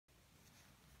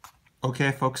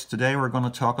Okay folks, today we're going to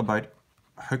talk about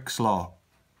Hooke's Law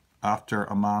after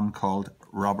a man called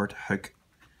Robert Hooke.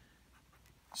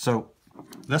 So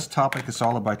this topic is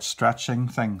all about stretching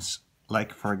things,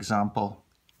 like for example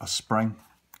a spring.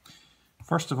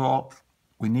 First of all,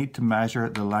 we need to measure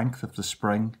the length of the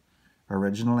spring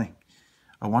originally.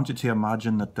 I want you to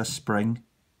imagine that this spring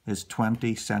is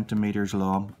 20 centimeters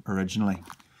long originally.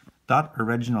 That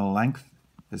original length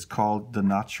is called the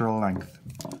natural length.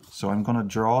 So I'm going to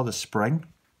draw the spring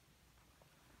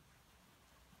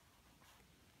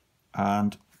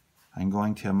and I'm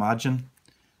going to imagine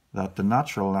that the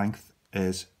natural length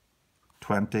is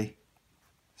 20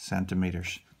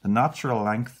 centimeters. The natural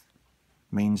length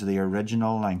means the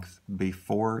original length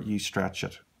before you stretch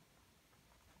it.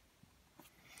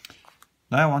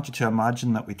 Now I want you to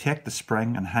imagine that we take the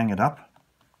spring and hang it up,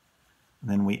 and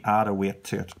then we add a weight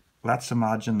to it. Let's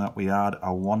imagine that we add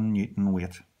a 1 Newton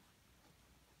weight.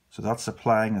 So that's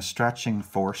applying a stretching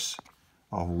force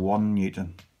of 1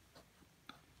 Newton.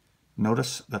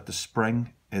 Notice that the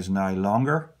spring is now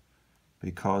longer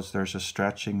because there's a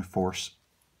stretching force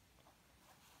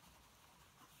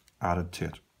added to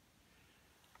it.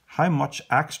 How much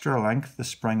extra length the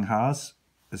spring has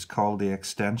is called the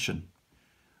extension.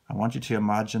 I want you to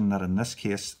imagine that in this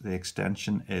case the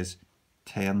extension is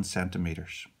 10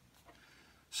 centimeters.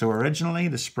 So originally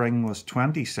the spring was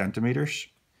 20 centimeters.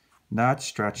 Now it's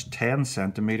stretched 10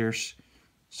 centimeters,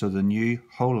 so the new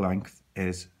whole length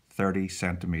is 30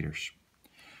 centimeters.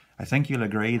 I think you'll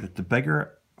agree that the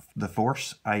bigger the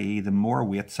force, i.e. the more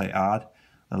weights I add,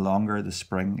 the longer the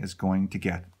spring is going to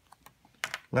get.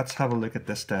 Let's have a look at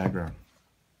this diagram.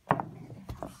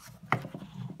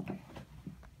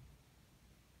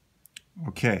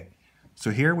 Okay,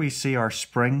 so here we see our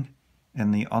spring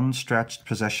in the unstretched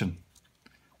position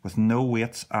with no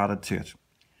weights added to it.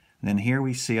 And then here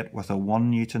we see it with a 1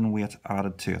 Newton weight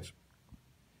added to it.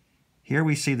 Here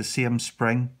we see the same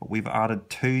spring, but we've added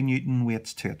 2 Newton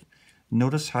weights to it.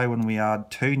 Notice how when we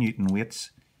add 2 Newton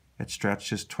weights, it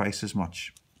stretches twice as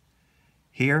much.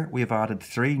 Here we've added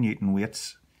 3 Newton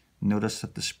weights. Notice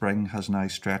that the spring has now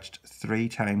stretched 3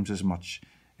 times as much.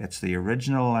 It's the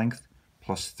original length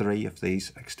plus 3 of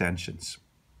these extensions.